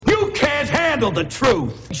handle the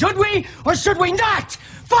truth. Should we or should we not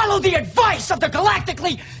follow the advice of the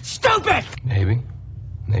galactically stupid? Maybe.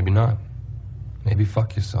 Maybe not. Maybe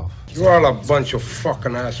fuck yourself. You're all a bunch of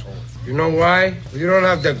fucking assholes. You know why? You don't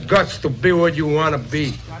have the guts to be what you want to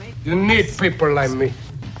be. You need people like me.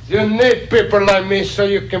 You need people like me so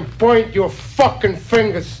you can point your fucking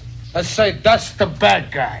fingers and say, that's the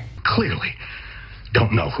bad guy. Clearly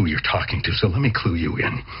don't know who you're talking to, so let me clue you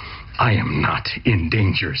in. I am not in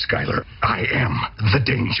danger, Skyler. I am the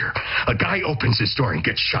danger. A guy opens his door and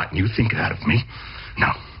gets shot, and you think that of me?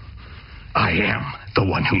 No. I am the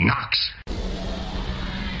one who knocks.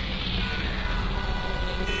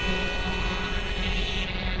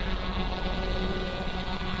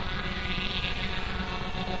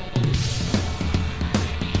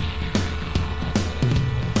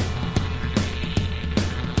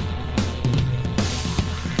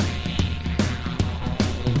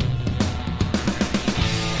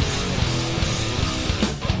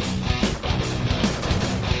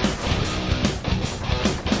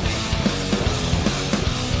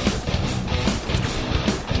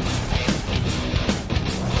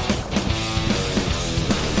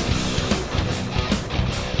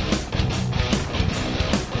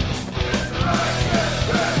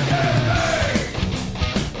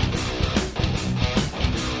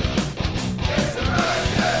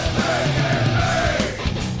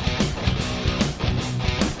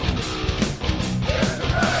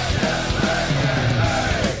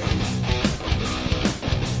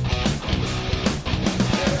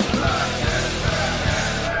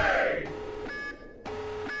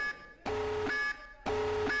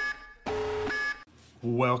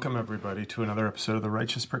 Welcome, everybody, to another episode of the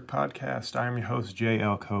Righteous Prick Podcast. I am your host,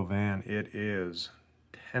 J.L. Covan. It is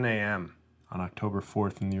 10 a.m. on October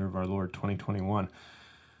 4th in the year of our Lord, 2021.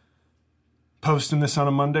 Posting this on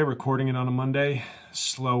a Monday, recording it on a Monday.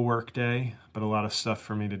 Slow work day, but a lot of stuff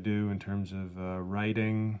for me to do in terms of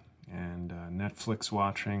writing and Netflix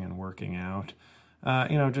watching and working out.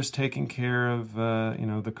 Just taking care of,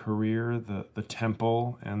 the career, the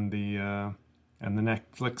temple, and the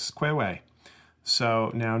Netflix Queue. So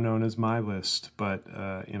now known as My List, but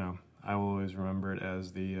I will always remember it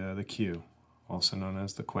as the Q, also known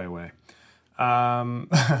as the Queue.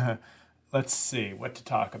 Let's see what to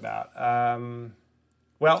talk about.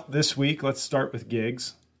 Well, this week let's start with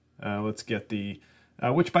gigs. Let's get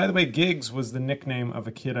which, by the way, Giggs was the nickname of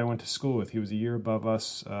a kid I went to school with. He was a year above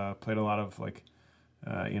us. Played a lot of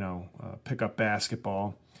pickup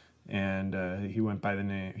basketball, and he went by the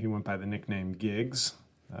nickname Giggs.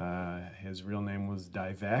 His real name was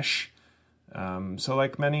Divesh. So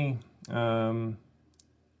like many,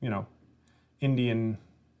 Indian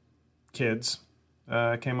kids,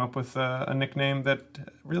 came up with a nickname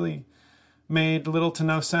that really made little to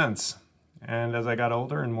no sense. And as I got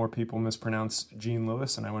older and more people mispronounced Gene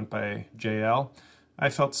Lewis and I went by JL, I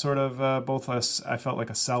felt sort of I felt like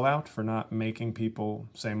a sellout for not making people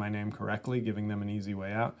say my name correctly, giving them an easy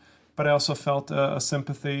way out. But I also felt a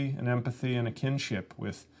sympathy, an empathy, and a kinship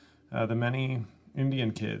with the many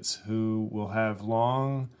Indian kids who will have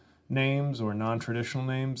long names or non-traditional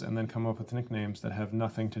names and then come up with nicknames that have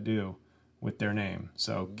nothing to do with their name.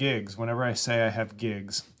 So Giggs, whenever I say I have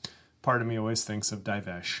gigs, part of me always thinks of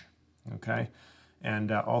Divesh, okay? And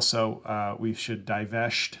also, we should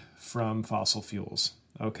divest from fossil fuels,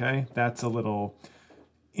 okay? That's a little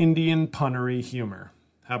Indian punnery humor.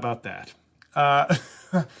 How about that?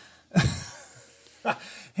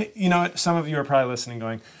 You know what? Some of you are probably listening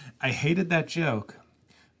going, I hated that joke,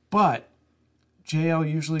 but JL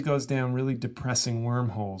usually goes down really depressing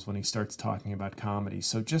wormholes when he starts talking about comedy.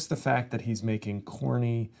 So just the fact that he's making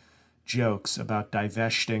corny jokes about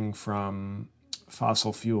divesting from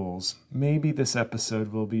fossil fuels, maybe this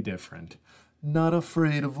episode will be different. Not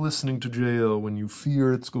afraid of listening to JL when you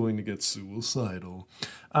fear it's going to get suicidal.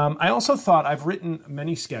 I also thought I've written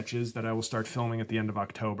many sketches that I will start filming at the end of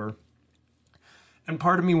October. And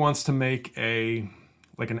part of me wants to make an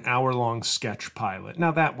hour-long sketch pilot.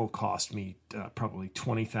 Now that will cost me probably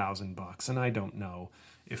 $20,000, and I don't know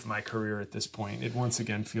if my career at this point, it once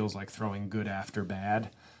again feels like throwing good after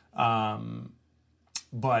bad.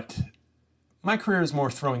 But my career is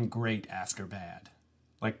more throwing great after bad,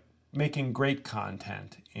 like making great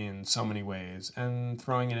content in so many ways and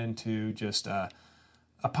throwing it into just a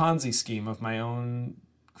Ponzi scheme of my own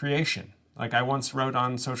creation. Like I once wrote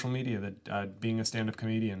on social media that being a stand-up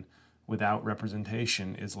comedian without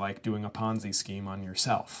representation is like doing a Ponzi scheme on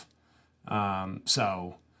yourself.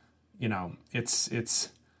 So, it's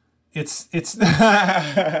it's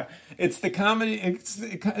the comedy.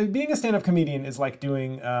 Being a stand-up comedian is like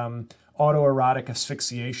doing autoerotic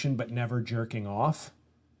asphyxiation, but never jerking off.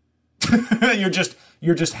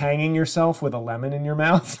 You're just hanging yourself with a lemon in your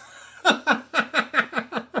mouth.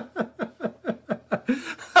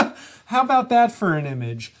 How about that for an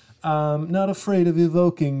image? Not afraid of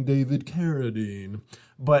evoking David Carradine.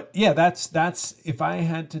 But yeah, that's if I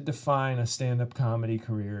had to define a stand-up comedy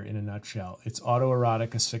career in a nutshell, it's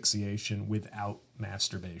autoerotic asphyxiation without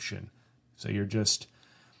masturbation. So you just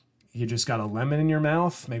got a lemon in your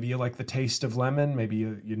mouth. Maybe you like the taste of lemon. Maybe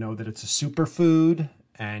you know that it's a superfood,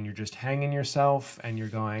 and you're just hanging yourself and you're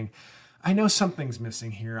going, I know something's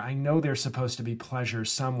missing here. I know there's supposed to be pleasure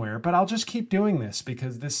somewhere, but I'll just keep doing this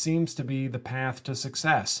because this seems to be the path to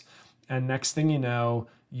success. And next thing you know,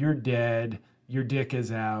 you're dead. Your dick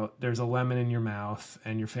is out. There's a lemon in your mouth,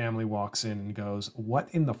 and your family walks in and goes, what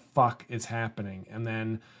in the fuck is happening? And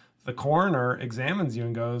then the coroner examines you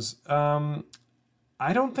and goes,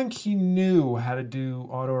 I don't think he knew how to do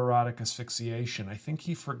autoerotic asphyxiation. I think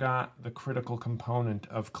he forgot the critical component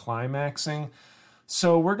of climaxing.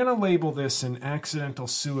 So we're going to label this an accidental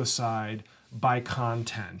suicide by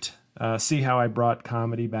content. See how I brought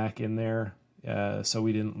comedy back in there so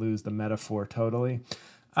we didn't lose the metaphor totally.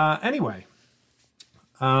 Anyway,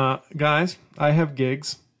 guys, I have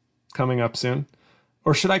gigs coming up soon.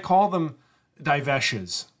 Or should I call them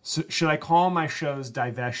diveshes? So should I call my shows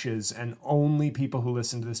diveshes and only people who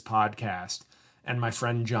listen to this podcast and my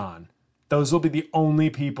friend John? Those will be the only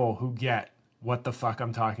people who get what the fuck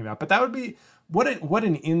I'm talking about. But that would be, what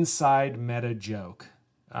an inside meta joke.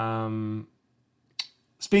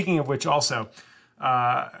 Speaking of which also,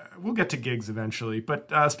 we'll get to gigs eventually. But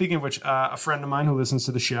speaking of which, a friend of mine who listens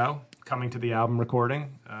to the show, coming to the album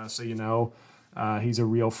recording, so you know he's a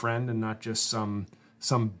real friend and not just some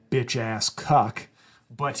bitch-ass cuck.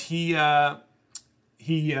 But he knows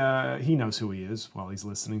who he is while he's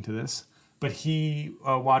listening to this. But he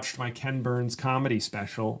watched my Ken Burns comedy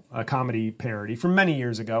special, a comedy parody from many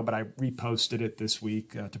years ago, but I reposted it this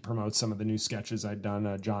week to promote some of the new sketches I'd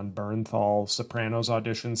done. John Bernthal Sopranos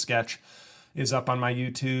audition sketch is up on my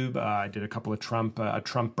YouTube. I did a couple of a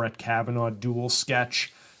Trump Brett Kavanaugh duel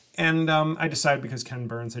sketch. And I decided because Ken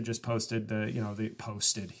Burns had just posted,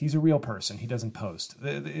 he's a real person. He doesn't post.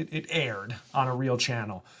 It aired on a real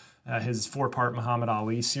channel. His 4-part Muhammad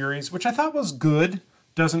Ali series, which I thought was good,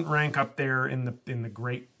 doesn't rank up there in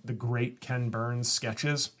the great Ken Burns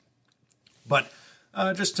sketches. But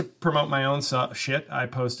just to promote my own shit, I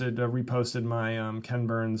reposted my Ken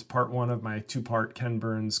Burns part 1 of my 2-part Ken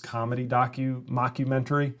Burns comedy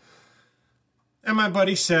mockumentary. And my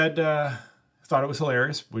buddy said, thought it was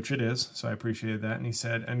hilarious, which it is, so I appreciated that. And he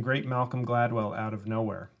said, and great Malcolm Gladwell out of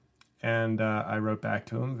nowhere. And I wrote back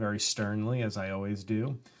to him very sternly, as I always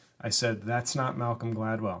do. I said, that's not Malcolm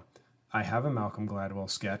Gladwell. I have a Malcolm Gladwell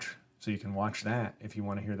sketch, so you can watch that if you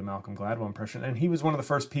want to hear the Malcolm Gladwell impression. And he was one of the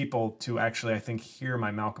first people to actually, I think, hear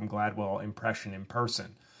my Malcolm Gladwell impression in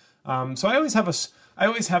person. So I always have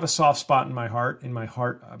a soft spot in my heart, my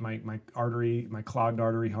artery, my clogged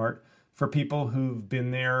artery heart, for people who've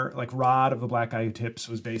been there. Like Rod of the Black Guy Who Tips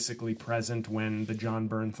was basically present when the John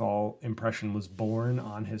Bernthal impression was born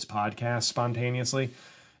on his podcast spontaneously.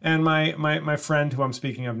 And my friend who I'm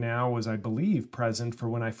speaking of now was, I believe, present for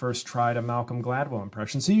when I first tried a Malcolm Gladwell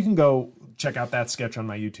impression. So you can go check out that sketch on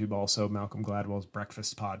my YouTube also, Malcolm Gladwell's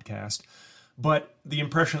Breakfast Podcast. But the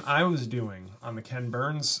impression I was doing on the Ken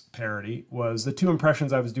Burns parody was the 2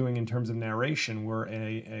 impressions I was doing in terms of narration were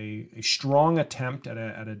a strong attempt at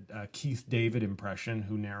a Keith David impression,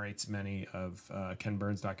 who narrates many of Ken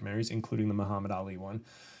Burns documentaries, including the Muhammad Ali one.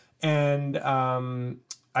 And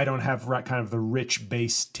I don't have kind of the rich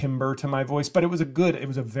bass timbre to my voice, but it was a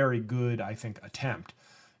very good, I think, attempt.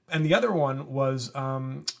 And the other one was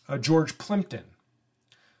George Plimpton.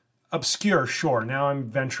 Obscure, sure. Now I'm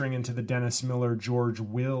venturing into the Dennis Miller, George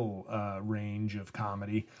Will range of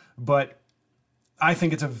comedy, but I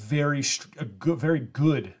think it's a very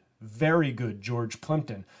good George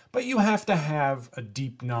Plimpton. But you have to have a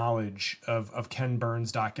deep knowledge of Ken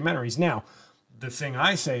Burns documentaries. Now, the thing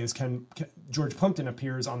I say is George Plimpton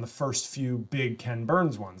appears on the first few big Ken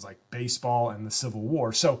Burns ones, like Baseball and the Civil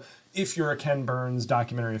War. So if you're a Ken Burns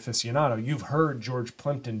documentary aficionado, you've heard George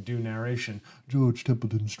Plimpton do narration. George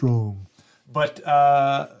Templeton Strong. But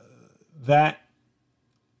that,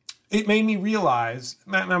 it made me realize,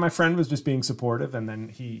 my friend was just being supportive, and then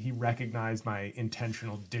he recognized my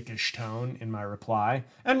intentional dickish tone in my reply,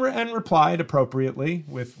 and replied appropriately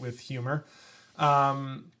with humor.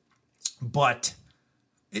 But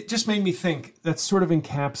it just made me think, that sort of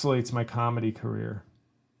encapsulates my comedy career.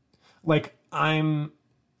 Like,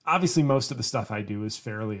 obviously most of the stuff I do is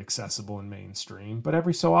fairly accessible and mainstream, but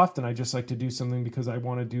every so often I just like to do something because I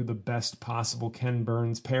want to do the best possible Ken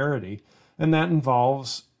Burns parody. And that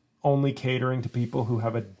involves only catering to people who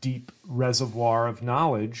have a deep reservoir of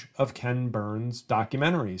knowledge of Ken Burns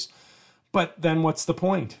documentaries. But then what's the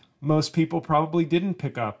point? Most people probably didn't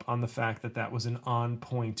pick up on the fact that that was an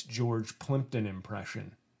on-point George Plimpton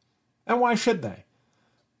impression. And why should they?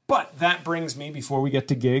 But that brings me, before we get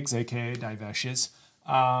to gigs, aka Diveshes,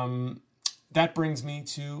 that brings me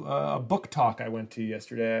to a book talk I went to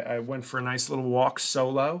yesterday. I went for a nice little walk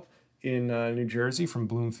solo in New Jersey from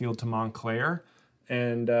Bloomfield to Montclair,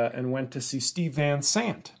 and went to see Steve Van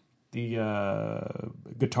Sant, the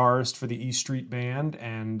guitarist for the E Street Band,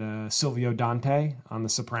 and Silvio Dante on The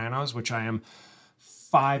Sopranos, which I am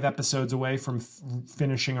 5 episodes away from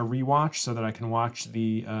finishing a rewatch so that I can watch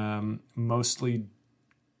the mostly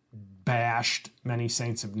bashed Many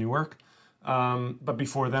Saints of Newark. But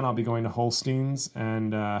before then, I'll be going to Holstein's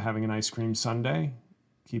and having an ice cream sundae,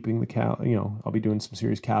 keeping the I'll be doing some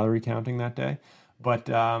serious calorie counting that day. But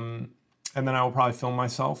and then I will probably film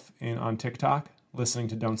myself on TikTok listening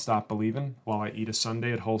to Don't Stop Believin' while I eat a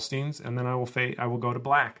sundae at Holstein's, and then I will go to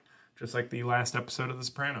black, just like the last episode of The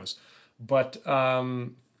Sopranos. But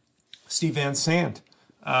Steve Van Sant,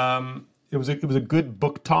 it was a good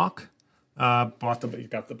book talk. Got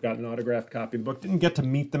an autographed copy of the book. Didn't get to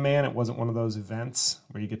meet the man. It wasn't one of those events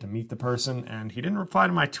where you get to meet the person. And he didn't reply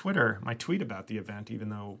to my tweet about the event, even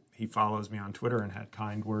though he follows me on Twitter and had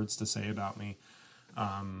kind words to say about me,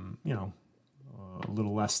 a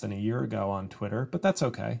little less than a year ago on Twitter. But that's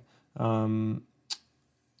okay.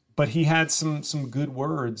 But he had some good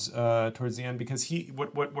words towards the end, because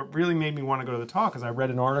what really made me want to go to the talk is I read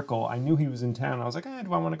an article. I knew he was in town. I was like, do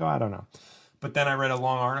I want to go? I don't know. But then I read a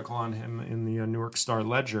long article on him in the Newark Star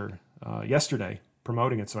Ledger yesterday,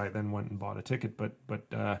 promoting it. So I then went and bought a ticket, but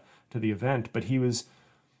to the event. But he was,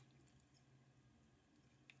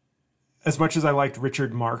 as much as I liked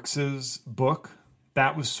Richard Marx's book,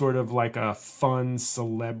 that was sort of like a fun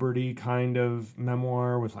celebrity kind of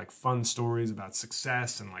memoir with like fun stories about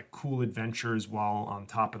success and like cool adventures while on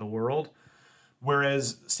top of the world.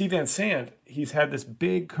 Whereas Steve Van Sant, he's had this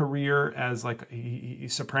big career as like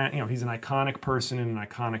he's an iconic person in an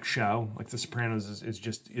iconic show. Like The Sopranos is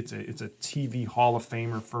just it's a TV Hall of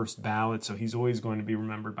Famer first ballot, so he's always going to be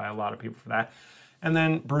remembered by a lot of people for that. And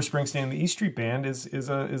then Bruce Springsteen and the E Street Band is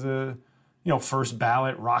a first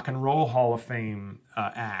ballot rock and roll Hall of Fame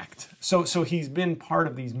act. So he's been part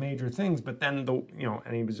of these major things, but then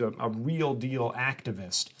and he was a real deal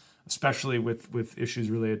activist, especially with issues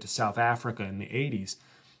related to South Africa in the 80s.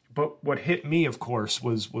 But what hit me, of course,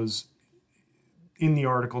 was in the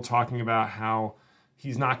article talking about how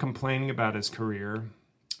he's not complaining about his career.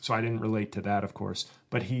 So I didn't relate to that, of course.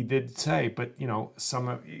 But he did say,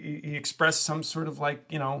 he expressed some sort of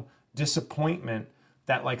disappointment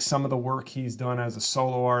that like some of the work he's done as a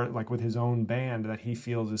solo art, like with his own band, that he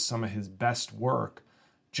feels is some of his best work,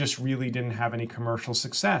 just really didn't have any commercial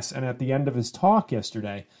success. And at the end of his talk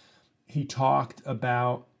yesterday, he talked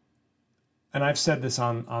about, and I've said this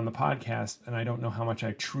on the podcast, and I don't know how much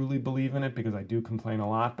I truly believe in it because I do complain a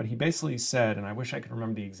lot, but he basically said, and I wish I could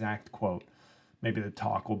remember the exact quote, maybe the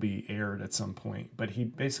talk will be aired at some point, but he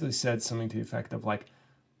basically said something to the effect of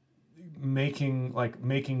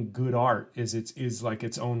making good art is like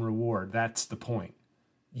its own reward. That's the point.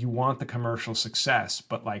 You want the commercial success,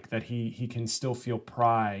 but like that he can still feel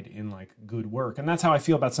pride in like good work. And that's how I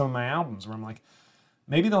feel about some of my albums, where I'm like,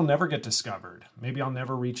 maybe they'll never get discovered. Maybe I'll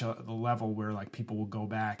never reach the level where like people will go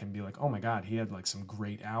back and be like, oh my God, he had like some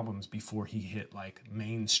great albums before he hit like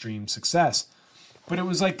mainstream success. But it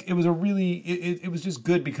was just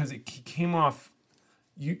good because he came off,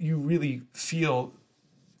 you really feel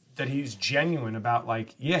that he's genuine about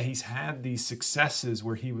like, yeah, he's had these successes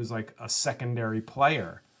where he was like a secondary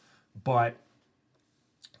player, but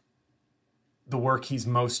the work he's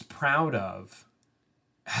most proud of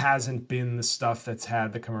hasn't been the stuff that's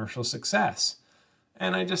had the commercial success.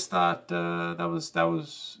 And I just thought that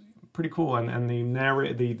was pretty cool. And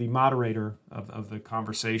the moderator of the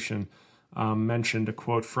conversation mentioned a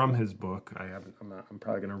quote from his book. I'm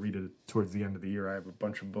probably going to read it towards the end of the year. I have a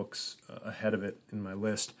bunch of books ahead of it in my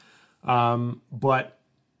list, but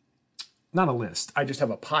not a list. I just have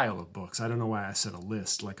a pile of books. I don't know why I said a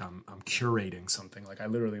list. Like I'm curating something. Like I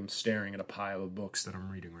literally am staring at a pile of books that I'm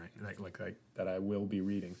reading like that I will be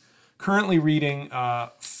reading. Currently reading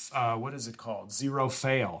what is it called? Zero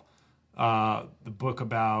Fail. The book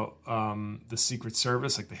about the Secret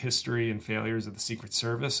Service, like the history and failures of the Secret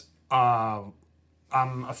Service. I'm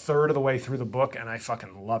a third of the way through the book, and I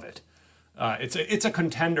fucking love it. It's a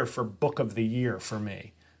contender for book of the year for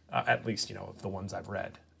me, at least of the ones I've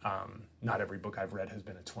read. Not every book I've read has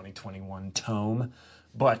been a 2021 tome,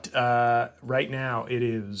 but right now it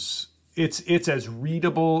is it's as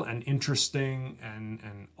readable and interesting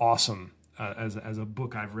and awesome as a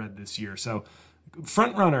book I've read this year. So,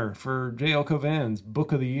 front runner for J.L. Covan's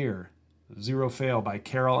Book of the Year, Zero Fail by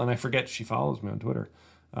Carol, and I forget she follows me on Twitter.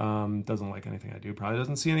 Doesn't like anything I do, probably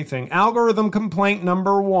doesn't see anything. Algorithm Complaint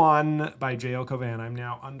number 1 by J.L. Cavan. I'm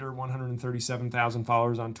now under 137,000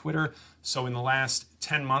 followers on Twitter. So in the last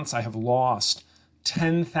 10 months, I have lost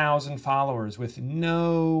 10,000 followers with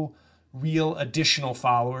no real additional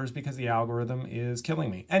followers because the algorithm is killing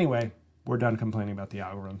me. Anyway, we're done complaining about the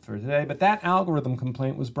algorithm for today, but that algorithm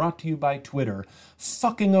complaint was brought to you by Twitter,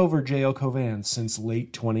 fucking over J.L. Cavan since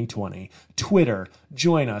late 2020. Twitter,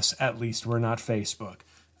 join us. At least we're not Facebook.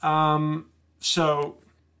 I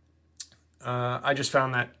just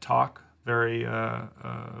found that talk very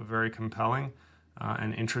compelling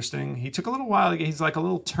and interesting. He took a little while. He's like a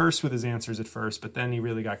little terse with his answers at first, but then he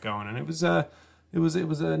really got going, and it was a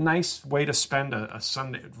nice way to spend a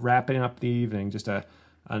Sunday, wrapping up the evening. Just a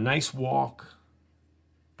nice walk,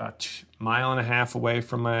 about a mile and a half away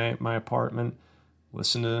from my apartment.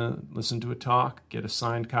 Listen to a talk, get a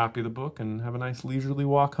signed copy of the book, and have a nice leisurely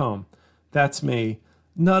walk home. That's me.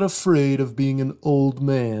 Not afraid of being an old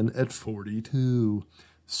man at 42.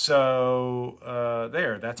 So,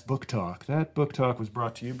 that's Book Talk. That Book Talk was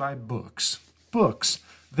brought to you by Books. Books.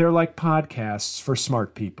 They're like podcasts for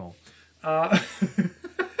smart people.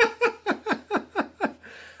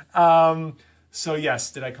 So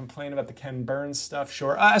yes, did I complain about the Ken Burns stuff?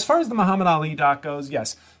 Sure. As far as the Muhammad Ali doc goes,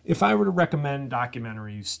 yes. If I were to recommend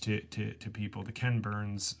documentaries to people, the Ken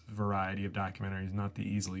Burns variety of documentaries, not the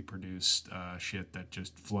easily produced shit that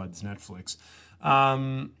just floods Netflix.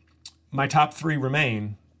 My top 3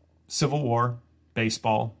 remain Civil War,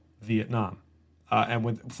 baseball, Vietnam. And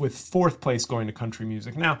with fourth place going to country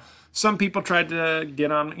music. Now, some people tried to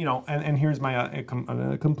get on, and here's my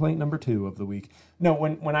complaint number 2 of the week. No,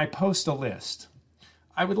 when I post a list,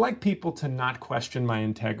 I would like people to not question my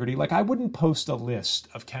integrity. Like, I wouldn't post a list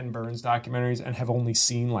of Ken Burns documentaries and have only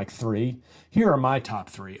seen like 3. Here are my top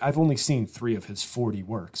 3. I've only seen 3 of his 40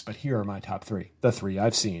 works, but here are my top 3. The 3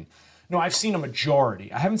 I've seen. No, I've seen a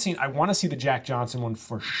majority. I want to see the Jack Johnson one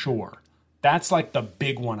for sure. That's like the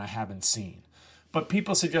big one I haven't seen. But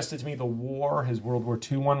people suggested to me the War, his World War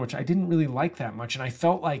II one, which I didn't really like that much. And I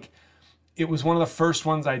felt like it was one of the first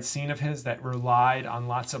ones I'd seen of his that relied on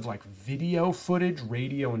lots of like video footage,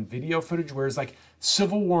 radio and video footage, whereas like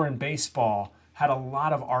Civil War and baseball had a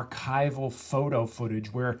lot of archival photo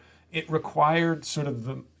footage where it required sort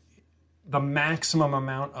of the maximum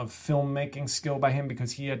amount of filmmaking skill by him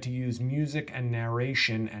because he had to use music and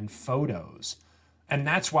narration and photos. And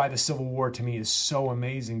that's why the Civil War to me is so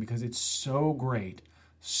amazing, because it's so great,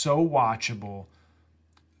 so watchable,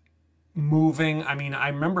 moving. I mean, I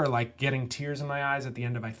remember like getting tears in my eyes at the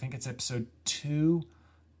end of, I think it's episode 2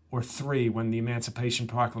 or 3, when the Emancipation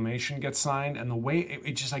Proclamation gets signed, and the way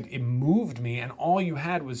it just like, it moved me, and all you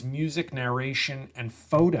had was music, narration, and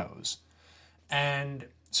photos. And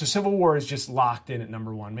so Civil War is just locked in at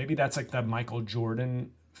number 1. Maybe that's like the Michael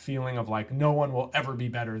Jordan feeling of like, no one will ever be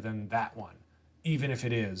better than that one, even if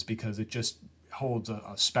it is, because it just holds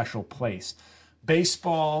a special place.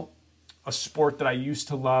 Baseball, a sport that I used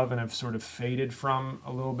to love and have sort of faded from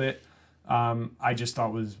a little bit, I just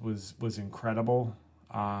thought was incredible.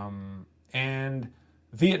 And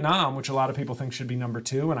Vietnam, which a lot of people think should be number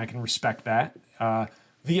 2, and I can respect that.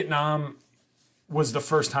 Vietnam was the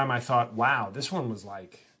first time I thought, wow, this one was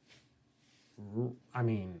like, I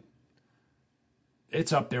mean,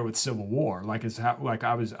 it's up there with Civil War.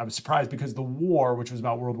 I was surprised because the War, which was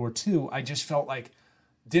about World War II, I just felt like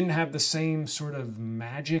didn't have the same sort of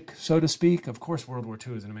magic, so to speak. Of course, World War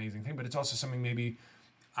II is an amazing thing, but it's also something maybe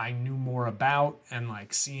I knew more about, and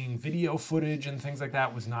like seeing video footage and things like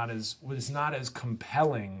that was not as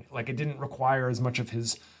compelling. Like, it didn't require as much of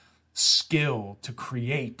his skill to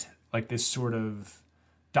create like this sort of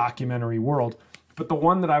documentary world. But the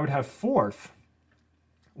one that I would have fourth,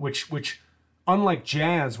 which unlike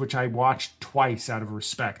jazz, which I watched twice out of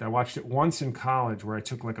respect. I watched it once in college where I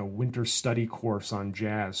took like a winter study course on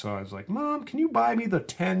jazz. So I was like, Mom, can you buy me the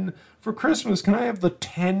 10 for Christmas? Can I have the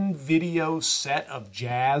 10 video set of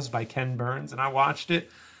jazz by Ken Burns? And I watched it,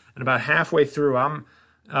 and about halfway through,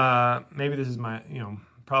 maybe this is my,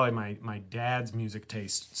 probably my dad's music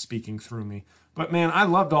taste speaking through me. But man, I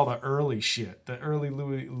loved all the early shit, the early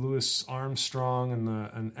Louis Armstrong,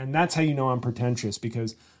 and that's how you know I'm pretentious,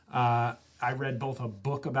 because I read both a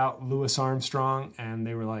book about Louis Armstrong, and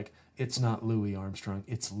they were like, it's not Louis Armstrong,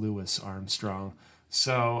 it's Louis Armstrong.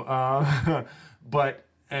 So, but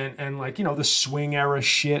like, the swing era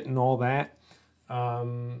shit and all that.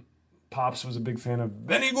 Pops was a big fan of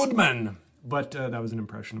Benny Goodman. But that was an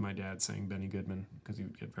impression of my dad saying Benny Goodman because he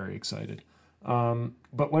would get very excited.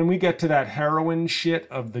 But when we get to that heroin shit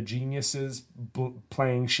of the geniuses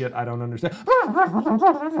playing shit I don't understand.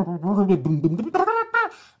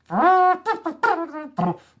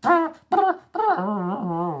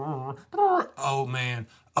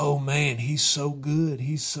 Oh man, he's so good.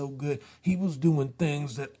 He's so good. He was doing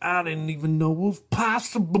things that I didn't even know was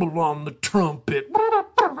possible on the trumpet.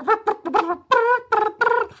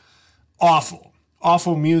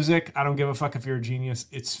 Awful music. I don't give a fuck if you're a genius.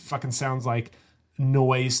 It fucking sounds like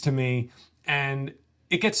noise to me. And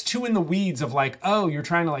it gets too in the weeds of like, oh, you're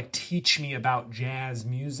trying to like teach me about jazz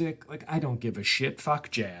music. Like, I don't give a shit.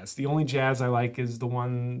 Fuck jazz. The only jazz I like is the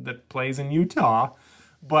one that plays in Utah.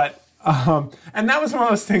 But, and that was one of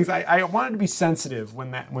those things I wanted to be sensitive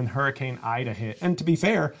when Hurricane Ida hit. And to be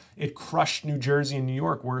fair, it crushed New Jersey and New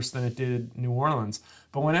York worse than it did New Orleans.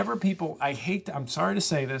 But whenever people, I'm sorry to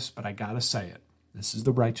say this, but I gotta say it. This is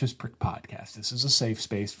the Righteous Prick Podcast. This is a safe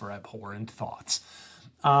space for abhorrent thoughts.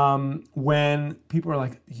 When people are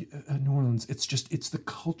like, New Orleans, it's the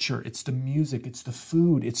culture, it's the music, it's the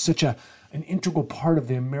food. It's such an integral part of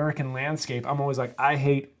the American landscape. I'm always like, I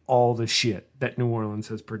hate all the shit that New Orleans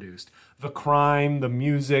has produced. The crime, the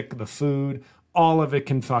music, the food, all of it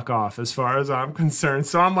can fuck off as far as I'm concerned.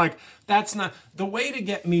 So I'm like, that's not the way to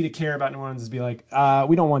get me to care about New Orleans is be like,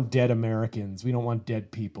 we don't want dead Americans. We don't want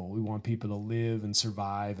dead people. We want people to live and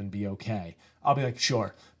survive and be okay. I'll be like,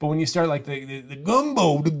 sure. But when you start like the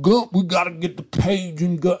gumbo, we got to get the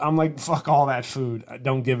Cajun go. I'm like, fuck all that food. I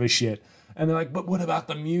don't give a shit. And they're like, but what about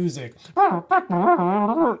the music?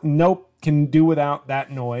 Nope, can do without that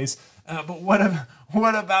noise. But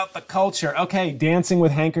what about the culture? Okay, dancing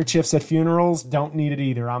with handkerchiefs at funerals, don't need it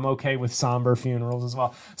either. I'm okay with somber funerals as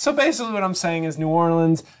well. So basically what I'm saying is New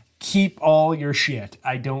Orleans, keep all your shit.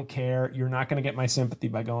 I don't care. You're not going to get my sympathy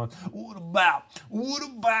by going, what about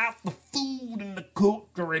the food and the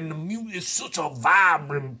culture and the music? It's such a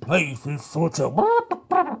vibrant place. It's such a...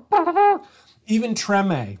 Even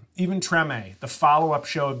Treme, the follow-up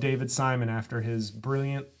show of David Simon after his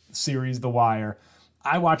brilliant series The Wire.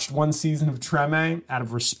 I watched one season of Treme out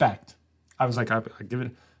of respect. I was like, I give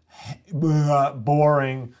it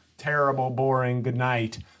boring, terrible, boring, good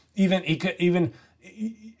night.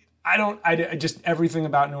 I just, everything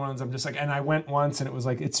about New Orleans, I'm just like, and I went once and it was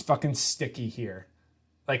like, it's fucking sticky here.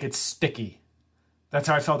 Like, it's sticky. That's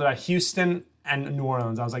how I felt about Houston and New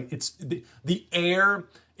Orleans. I was like, it's the air,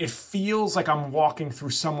 it feels like I'm walking through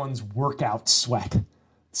someone's workout sweat.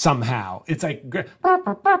 Somehow it's like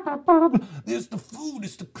there's the food,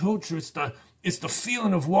 it's the culture, it's the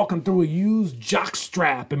feeling of walking through a used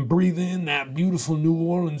jockstrap and breathing in that beautiful New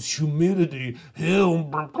Orleans humidity.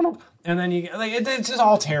 And then you like it's just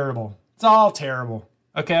all terrible. It's all terrible.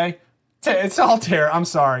 Okay, it's all terrible. I'm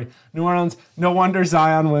sorry, New Orleans. No wonder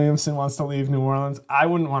Zion Williamson wants to leave New Orleans. I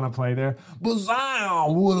wouldn't want to play there. But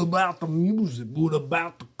Zion, what about the music? What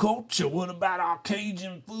about the culture? What about our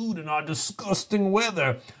Cajun food and our disgusting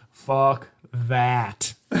weather? Fuck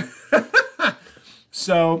that.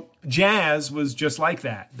 So Jazz was just like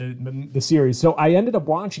that, the series. So I ended up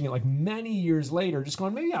watching it like many years later, just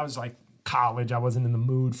going, maybe I was like college. I wasn't in the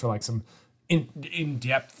mood for like some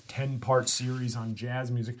in-depth 10-part series on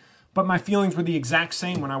jazz music. But my feelings were the exact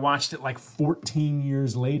same when I watched it like 14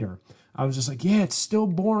 years later. I was just like, yeah, it's still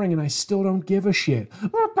boring and I still don't give a shit.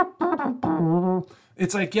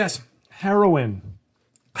 It's like, yes, heroin.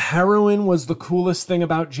 Heroin was the coolest thing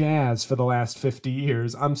about jazz for the last 50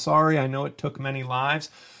 years. I'm sorry, I know it took many lives,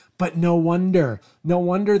 but no wonder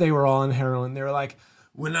they were all on heroin. They were like,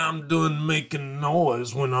 when I'm done making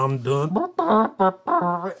noise, when I'm done,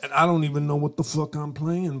 and I don't even know what the fuck I'm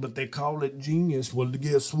playing, but they call it genius. Well,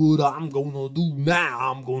 guess what I'm gonna do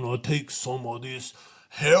now? I'm gonna take some of this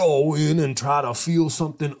heroin and try to feel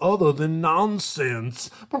something other than nonsense.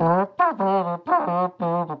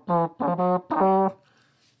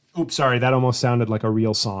 Oops, sorry, that almost sounded like a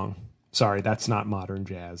real song. Sorry, that's not modern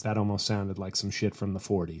jazz. That almost sounded like some shit from the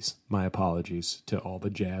 40s. My apologies to all the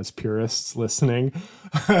jazz purists listening.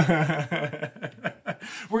 We're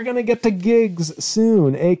going to get to gigs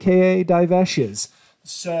soon, a.k.a. Diveshes.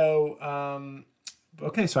 So,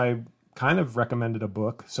 okay, so I kind of recommended a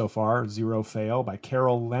book so far, Zero Fail, by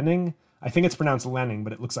Carol Leoning. I think it's pronounced Lenning,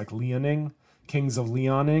 but it looks like Leoning, Kings of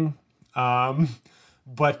Leoning.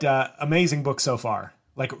 But amazing book so far.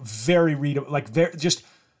 Like, very readable, like, very, just...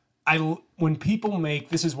 when people make,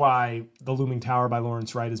 this is why The Looming Tower by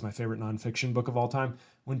Lawrence Wright is my favorite nonfiction book of all time.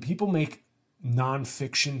 When people make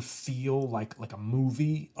nonfiction feel like a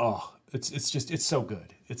movie, it's so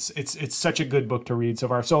good. It's such a good book to read so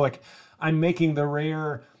far. So like I'm making the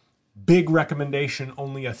rare big recommendation,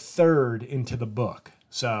 only a third into the book.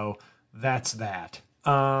 So that's that.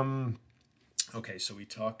 Okay, so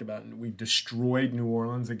we destroyed New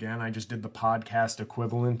Orleans again. I just did the podcast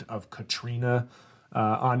equivalent of Katrina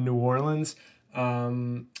on New Orleans.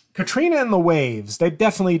 Katrina and the Waves, they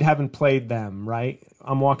definitely haven't played them, right?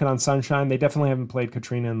 I'm Walking on Sunshine. They definitely haven't played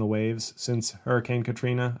Katrina and the Waves since Hurricane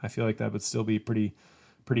Katrina. I feel like that would still be pretty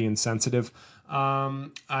insensitive. I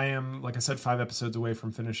am, like I said, 5 episodes away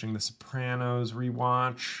from finishing The Sopranos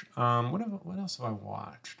rewatch. What else have I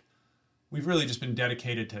watched? We've really just been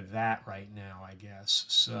dedicated to that right now, I guess.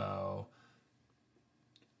 So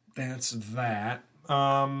that's that.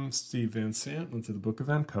 Steve Van Sant went to the book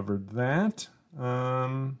event, covered that.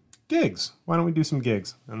 Gigs. Why don't we do some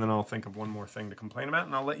gigs? And then I'll think of one more thing to complain about,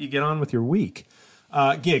 and I'll let you get on with your week.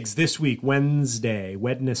 Gigs this week, Wednesday.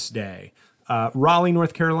 Raleigh,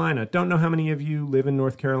 North Carolina. Don't know how many of you live in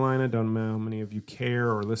North Carolina. Don't know how many of you care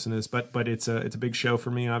or listen to this, but it's a big show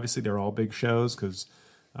for me. Obviously, they're all big shows because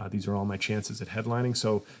these are all my chances at headlining.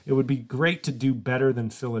 So it would be great to do better than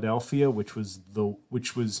Philadelphia, which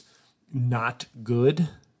was not good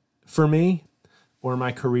for me or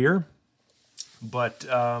my career. But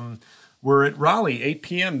we're at Raleigh, 8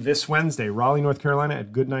 p.m. this Wednesday, Raleigh, North Carolina,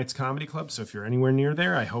 at Good Nights Comedy Club. So if you're anywhere near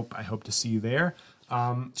there, I hope to see you there.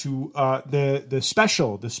 To the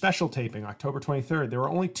special taping, October 23rd. There were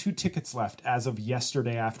only 2 tickets left as of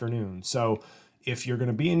yesterday afternoon. So if you're going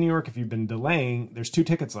to be in New York, if you've been delaying, there's 2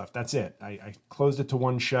 tickets left. That's it. I closed it to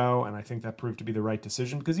 1 show, and I think that proved to be the right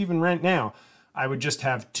decision, because even right now, I would just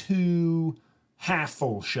have 2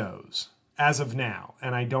 half-full shows as of now,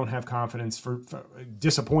 and I don't have confidence for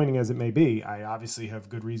disappointing as it may be. I obviously have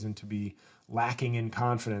good reason to be lacking in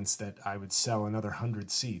confidence that I would sell another 100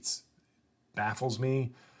 seats. Baffles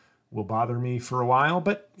me, will bother me for a while,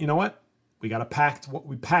 but you know what? We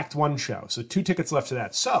packed 1 show, so 2 tickets left to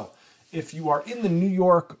that. So if you are in the New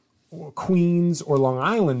York or Queens or Long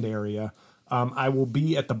Island area, I will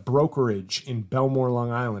be at the Brokerage in Belmore,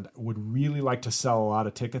 Long Island. Would really like to sell a lot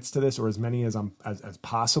of tickets to this, or as many as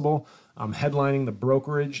possible. I'm headlining the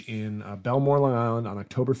Brokerage in Belmore, Long Island on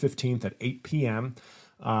October 15th at 8 p.m.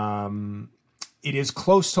 It is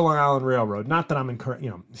close to Long Island Railroad. Not that I'm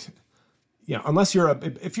encouraging, unless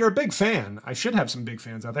if you're a big fan, I should have some big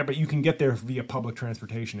fans out there, but you can get there via public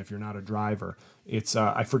transportation if you're not a driver. It's,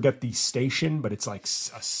 I forget the station, but it's like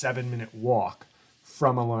a 7-minute walk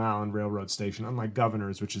from a Long Island Railroad station, unlike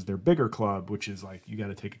Governor's, which is their bigger club, which is like you got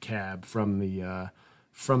to take a cab from the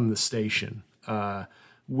station.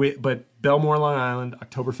 But Belmore, Long Island,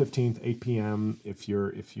 October 15th, 8 p.m. If you're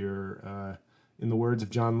in the words of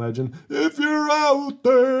John Legend, if you're out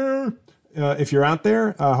there. If you're out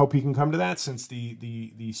there, I hope you can come to that, since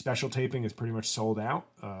the special taping is pretty much sold out.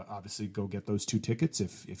 Obviously, go get those 2 tickets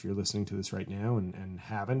if you're listening to this right now and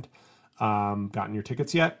haven't gotten your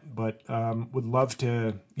tickets yet. But would love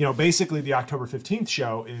to, basically the October 15th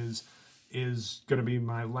show is going to be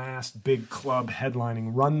my last big club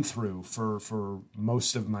headlining run through for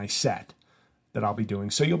most of my set that I'll be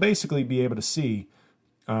doing. So you'll basically be able to see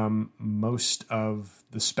most of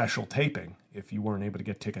the special taping if you weren't able to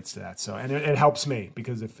get tickets to that. So, and it helps me,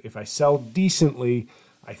 because if I sell decently,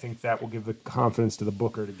 I think that will give the confidence to the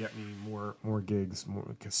booker to get me more gigs, more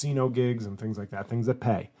casino gigs and things like that, things that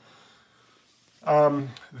pay.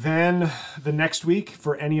 Then the next week,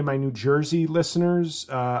 for any of my New Jersey listeners,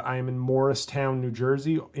 I am in Morristown, New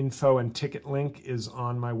Jersey. Info and ticket link is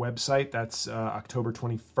on my website. That's October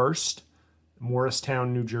 21st,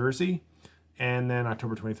 Morristown, New Jersey. And then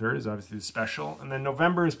October 23rd is obviously the special. And then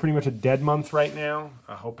November is pretty much a dead month right now.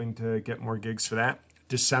 Hoping to get more gigs for that.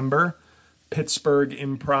 December, Pittsburgh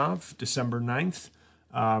Improv, December 9th.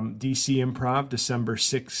 DC Improv, December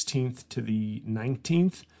 16th to the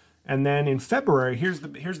 19th. And then in February, here's the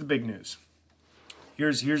big news.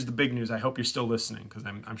 Here's the big news. I hope you're still listening, because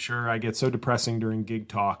I'm sure I get so depressing during gig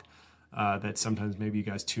talk that sometimes maybe you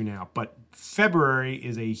guys tune out. But February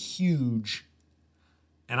is a huge,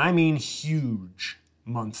 and I mean huge,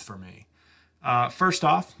 month for me. First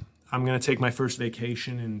off, I'm going to take my first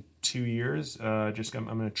vacation in 2 years. I'm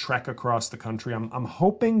going to trek across the country. I'm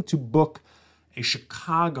hoping to book a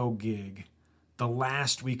Chicago gig the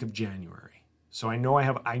last week of January. So I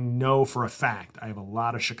know for a fact I have a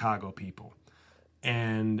lot of Chicago people.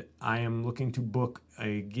 And I am looking to book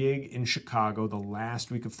a gig in Chicago the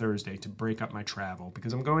last week of Thursday to break up my travel,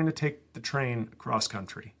 because I'm going to take the train cross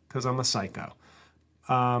country because I'm a psycho.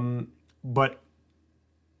 So I'm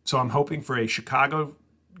hoping for a Chicago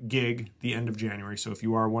gig the end of January. So if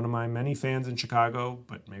you are one of my many fans in Chicago,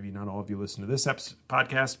 but maybe not all of you listen to this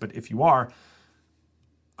podcast, but if you are,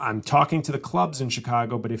 I'm talking to the clubs in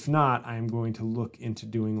Chicago, but if not, I'm going to look into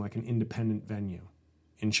doing like an independent venue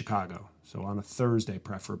in Chicago. So on a Thursday,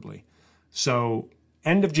 preferably. So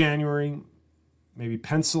end of January, maybe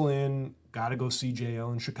pencil in, gotta go see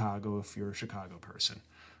JL in Chicago if you're a Chicago person.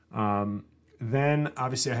 Then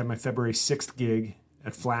obviously I have my February 6th gig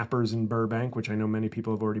at Flappers in Burbank, which I know many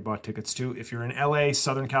people have already bought tickets to. If you're an LA,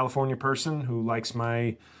 Southern California person who likes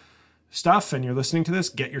my stuff and you're listening to this,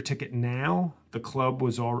 get your ticket now. The club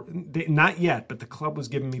was not yet, but the club was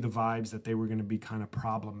giving me the vibes that they were going to be kind of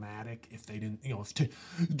problematic if they didn't,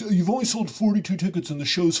 you've only sold 42 tickets and the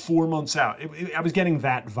show's 4 months out. I was getting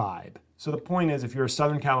that vibe. So the point is, if you're a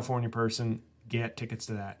Southern California person, get tickets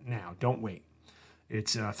to that now. Don't wait.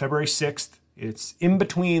 It's February 6th. It's in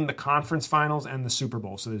between the conference finals and the Super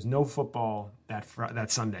Bowl, so there's no football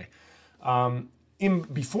that Sunday.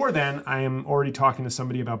 Before then, I am already talking to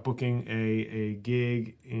somebody about booking a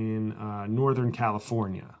gig in Northern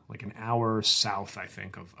California, like an hour south, I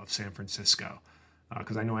think, of San Francisco,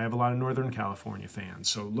 because I know I have a lot of Northern California fans.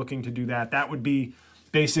 So looking to do that. That would be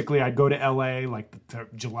basically I'd go to LA like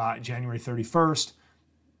January 31st,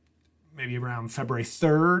 maybe around February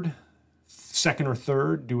 3rd. 2nd or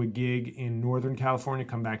 3rd, do a gig in Northern California,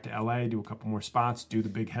 come back to LA, do a couple more spots, do the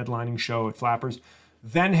big headlining show at Flappers,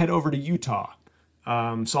 then head over to Utah,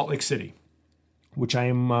 Salt Lake City, which I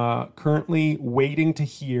am currently waiting to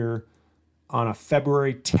hear on a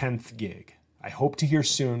February 10th gig. I hope to hear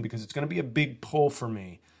soon because it's going to be a big pull for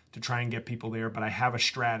me to try and get people there, but I have a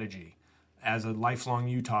strategy as a lifelong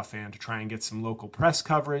Utah fan to try and get some local press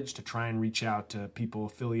coverage, to try and reach out to people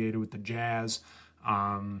affiliated with the Jazz.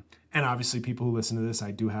 And obviously people who listen to this,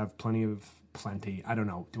 I do have plenty, I don't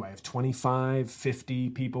know, do I have 25, 50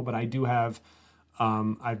 people? But I do have,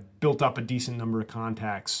 I've built up a decent number of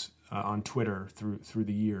contacts on Twitter through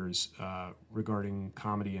the years regarding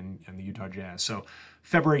comedy and the Utah Jazz. So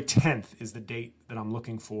February 10th is the date that I'm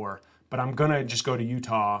looking for, but I'm going to just go to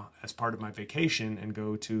Utah as part of my vacation and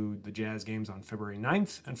go to the Jazz games on February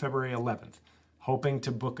 9th and February 11th, hoping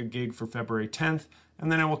to book a gig for February 10th, and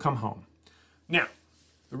then I will come home. Now,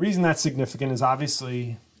 the reason that's significant is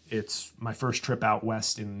obviously it's my first trip out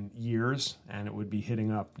west in years, and it would be hitting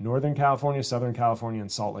up Northern California, Southern California, and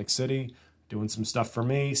Salt Lake City, doing some stuff for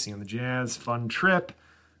me, seeing the Jazz, fun trip,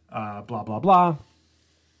 blah, blah, blah.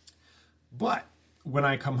 But when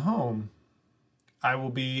I come home, I will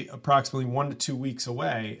be approximately 1 to 2 weeks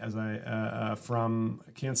away as from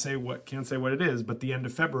can't say what it is, but the end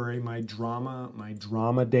of February, my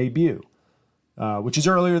drama debut. Which is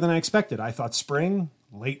earlier than I expected. I thought spring,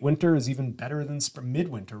 late winter is even better than spring.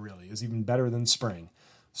 Midwinter really is even better than spring.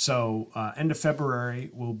 So end of February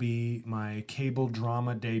will be my cable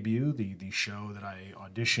drama debut, the show that I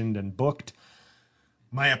auditioned and booked.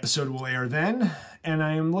 My episode will air then, and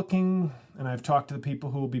I am looking, and I've talked to the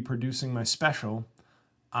people who will be producing my special.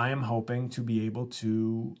 I am hoping to be able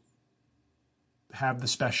to have the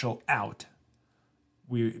special out.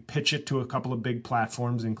 We pitch it to a couple of big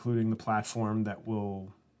platforms, including the platform that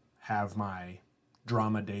will have my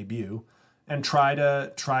drama debut, and try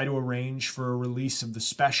to arrange for a release of the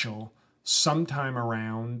special sometime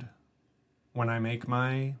around when I make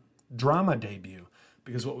my drama debut.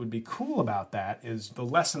 Because what would be cool about that is the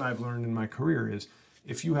lesson I've learned in my career is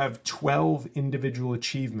if you have 12 individual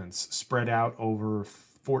achievements spread out over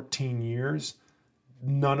 14 years,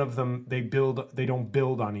 none of them, they don't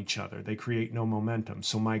build on each other. They create no momentum.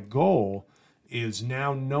 So my goal is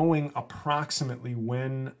now knowing approximately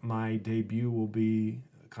when my debut will be,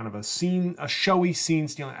 kind of a showy scene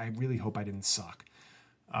stealing. I really hope I didn't suck.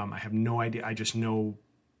 I have no idea. I just know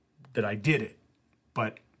that I did it.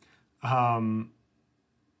 But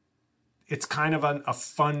it's kind of a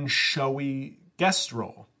fun, showy guest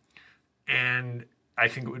role. And I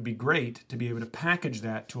think it would be great to be able to package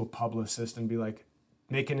that to a publicist and be like,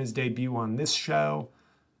 making his debut on this show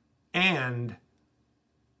and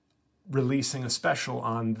releasing a special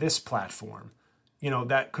on this platform.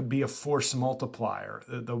 That could be a force multiplier.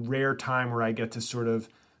 The rare time where I get to sort of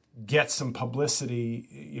get some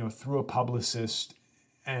publicity, through a publicist,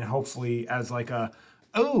 and hopefully as like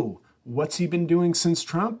what's he been doing since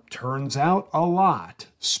Trump? Turns out a lot.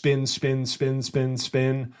 Spin, spin, spin, spin,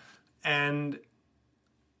 spin. And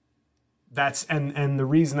that's and the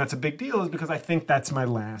reason that's a big deal is because I think that's my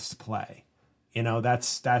last play.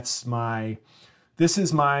 This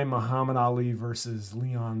is my Muhammad Ali versus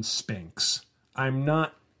Leon Spinks. I'm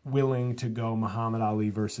not willing to go Muhammad Ali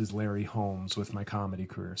versus Larry Holmes with my comedy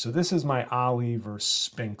career. So this is my Ali versus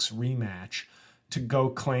Spinks rematch to go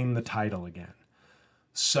claim the title again.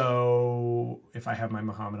 So if I have my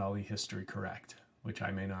Muhammad Ali history correct, which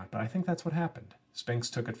I may not, but I think that's what happened. Spinks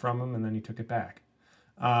took it from him and then he took it back.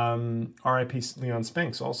 R.I.P. Leon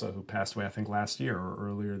Spinks also, who passed away, I think, last year or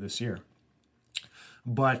earlier this year.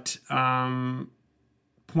 But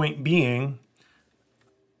point being,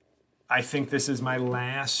 I think this is my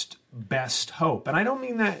last best hope. And I don't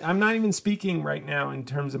mean that, I'm not even speaking right now in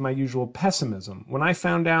terms of my usual pessimism. When I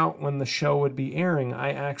found out when the show would be airing,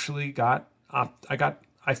 I actually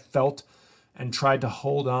I felt and tried to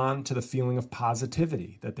hold on to the feeling of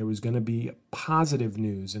positivity, that there was going to be positive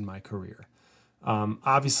news in my career.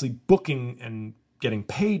 Obviously, booking and getting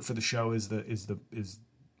paid for the show is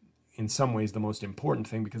in some ways the most important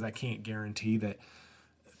thing, because I can't guarantee that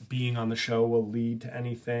being on the show will lead to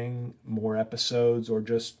anything, more episodes, or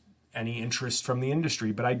just any interest from the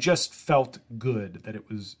industry. But I just felt good that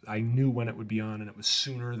I knew when it would be on, and it was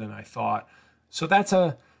sooner than I thought. So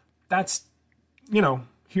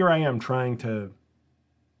here I am trying to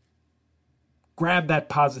grab that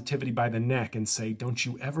positivity by the neck and say, don't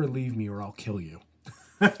you ever leave me or I'll kill you.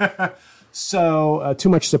 So, too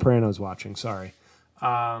much Sopranos watching, sorry.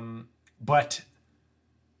 But,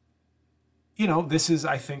 this is,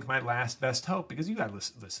 I think, my last best hope, because you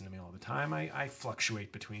guys listen to me all the time. I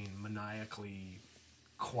fluctuate between maniacally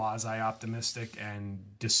quasi-optimistic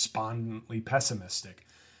and despondently pessimistic.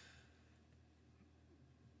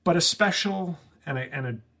 But a special and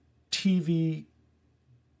a TV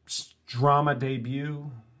drama debut,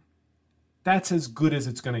 that's as good as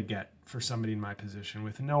it's going to get for somebody in my position,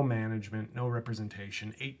 with no management, no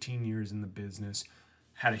representation, 18 years in the business,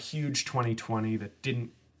 had a huge 2020 that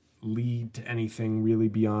didn't lead to anything really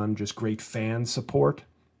beyond just great fan support.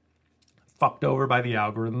 Fucked over by the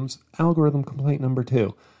algorithms. Algorithm complaint number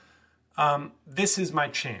 2. This is my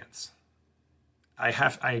chance.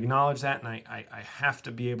 I acknowledge that, and I have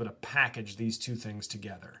to be able to package these two things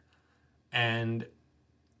together. And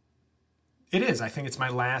it is. I think it's my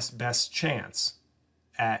last best chance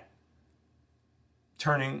at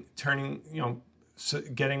getting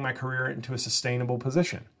my career into a sustainable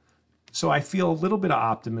position. So I feel a little bit of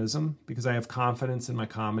optimism because I have confidence in my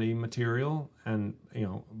comedy material, and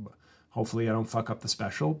hopefully I don't fuck up the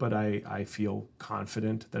special, but I feel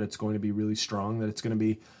confident that it's going to be really strong, that it's going to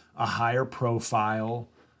be a higher profile,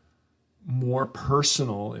 more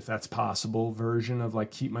personal, if that's possible, version of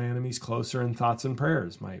like Keep My Enemies Closer and Thoughts and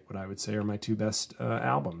Prayers, what I would say are my two best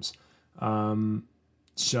albums.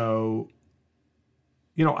 So,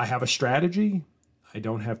 I have a strategy. I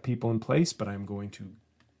don't have people in place, but I'm going to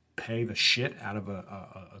pay the shit out of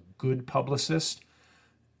a good publicist,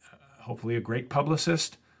 hopefully a great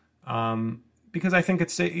publicist, because I think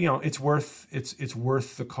it's worth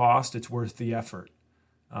the cost, it's worth the effort.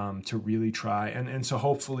 To really try. And so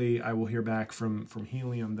hopefully I will hear back from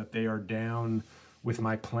Helium that they are down with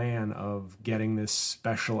my plan of getting this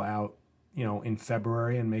special out, in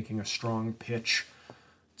February, and making a strong pitch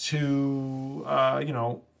to,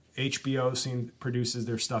 HBO produces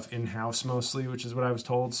their stuff in-house mostly, which is what I was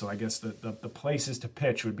told. So I guess the places to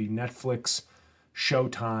pitch would be Netflix,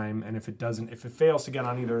 Showtime, and if it fails to get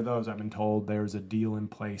on either of those, I've been told there's a deal in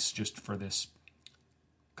place just for this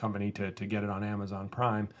company to get it on Amazon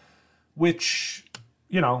Prime, which,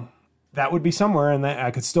 that would be somewhere, and that I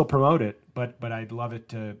could still promote it, but I'd love it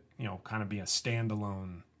to, kind of be a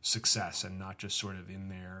standalone success and not just sort of in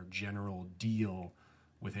their general deal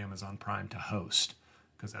with Amazon Prime to host,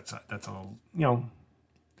 because that's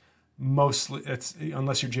mostly, it's,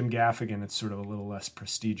 unless you're Jim Gaffigan, it's sort of a little less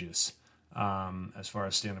prestigious as far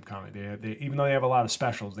as stand-up comedy. They even though they have a lot of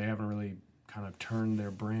specials, they haven't really kind of turned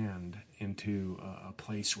their brand into a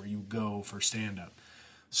place where you go for stand-up.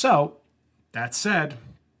 So, that said,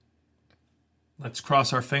 let's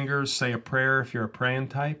cross our fingers, say a prayer if you're a praying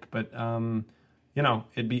type, but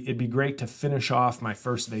it'd be great to finish off my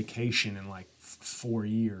first vacation in like 4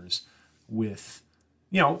 years with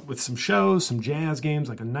some shows, some jazz games,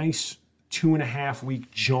 like a nice 2.5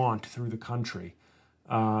 week jaunt through the country,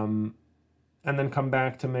 and then come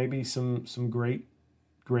back to maybe some great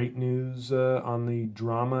news on the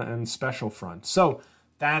drama and special front. So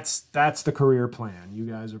that's the career plan. You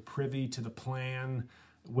guys are privy to the plan.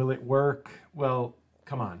 Will it work? Well,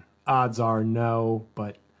 come on. Odds are no,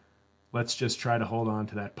 but let's just try to hold on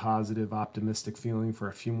to that positive, optimistic feeling for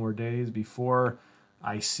a few more days before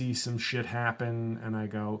I see some shit happen and I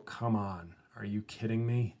go, come on, are you kidding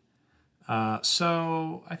me?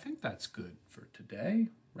 So I think that's good for today,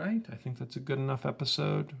 right? I think that's a good enough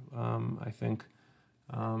episode. I think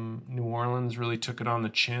New Orleans really took it on the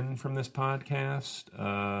chin from this podcast.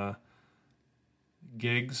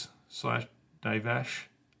 Gigs/Divesh.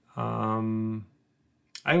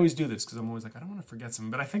 I always do this because I'm always like, I don't want to forget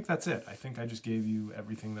something, but I think that's it. I think I just gave you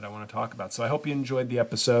everything that I want to talk about. So I hope you enjoyed the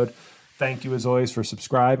episode. thank you as always for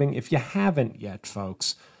subscribing. If you haven't yet,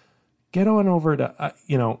 folks, get on over to,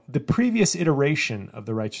 the previous iteration of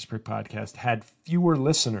the Righteous Prick podcast had fewer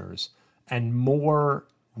listeners and more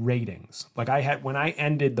ratings. Like when I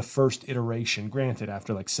ended the first iteration, granted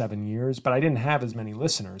after like 7 years, but I didn't have as many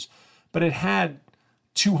listeners, but it had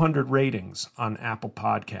 200 ratings on Apple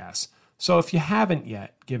Podcasts. So if you haven't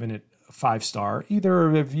yet given it a 5-star, either a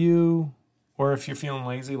review or if you're feeling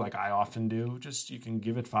lazy like I often do, you can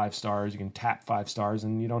give it 5 stars, you can tap 5 stars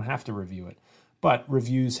and you don't have to review it. But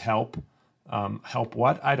reviews help. Help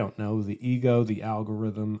what? I don't know. The ego, the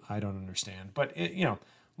algorithm, I don't understand. But,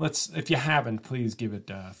 if you haven't, please give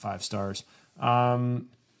it 5 stars.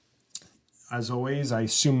 As always, I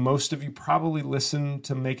assume most of you probably listen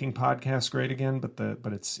to Making Podcasts Great Again,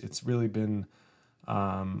 but it's really been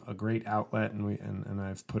a great outlet, and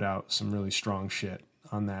I've put out some really strong shit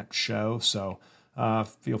on that show. So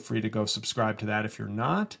feel free to go subscribe to that if you're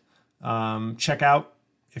not. Check out,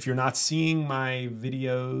 if you're not seeing my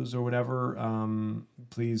videos or whatever,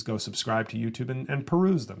 please go subscribe to YouTube and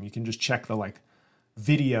peruse them. You can just check the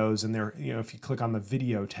videos, and there, if you click on the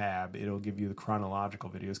video tab, it'll give you the chronological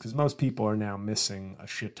videos, because most people are now missing a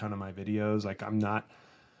shit ton of my videos. Like, I'm not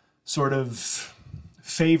sort of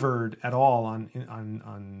favored at all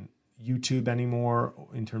on YouTube anymore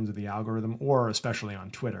in terms of the algorithm, or especially on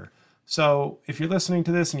Twitter. So if you're listening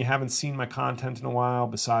to this and you haven't seen my content in a while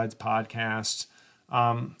besides podcasts,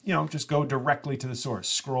 just go directly to the source.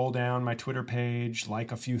 Scroll down my Twitter page,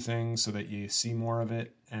 like a few things so that you see more of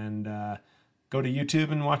it, and go to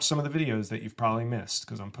YouTube and watch some of the videos that you've probably missed,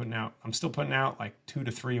 because I'm still putting out like 2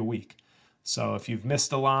 to 3 a week. So if you've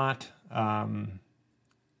missed a lot,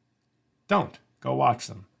 don't go watch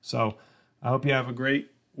them. So I hope you have a great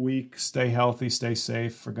week. Stay healthy, stay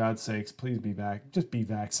safe. For God's sakes, please just be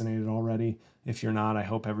vaccinated already. If you're not, I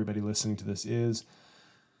hope everybody listening to this is.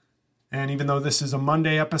 And even though this is a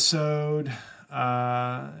Monday episode,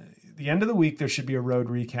 the end of the week, there should be a road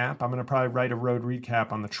recap. I'm going to probably write a road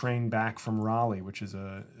recap on the train back from Raleigh, which is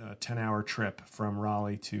a 10-hour trip from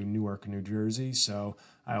Raleigh to Newark, New Jersey. So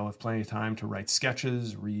I'll have plenty of time to write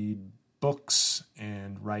sketches, read books,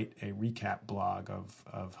 and write a recap blog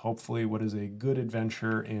of hopefully what is a good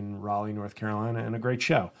adventure in Raleigh, North Carolina, and a great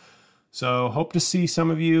show. So hope to see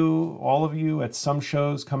some of you, all of you, at some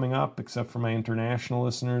shows coming up, except for my international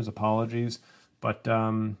listeners. Apologies. But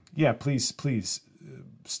please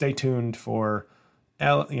stay tuned for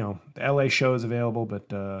the LA show is available,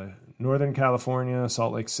 but Northern California,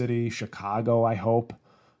 Salt Lake City, Chicago, I hope.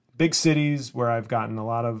 Big cities where I've gotten a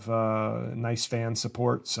lot of nice fan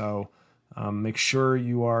support. So make sure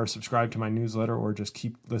you are subscribed to my newsletter, or just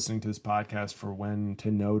keep listening to this podcast for when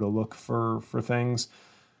to know to look for things.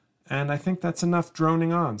 And I think that's enough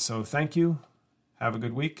droning on. So thank you. Have a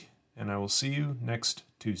good week, and I will see you next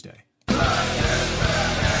Tuesday.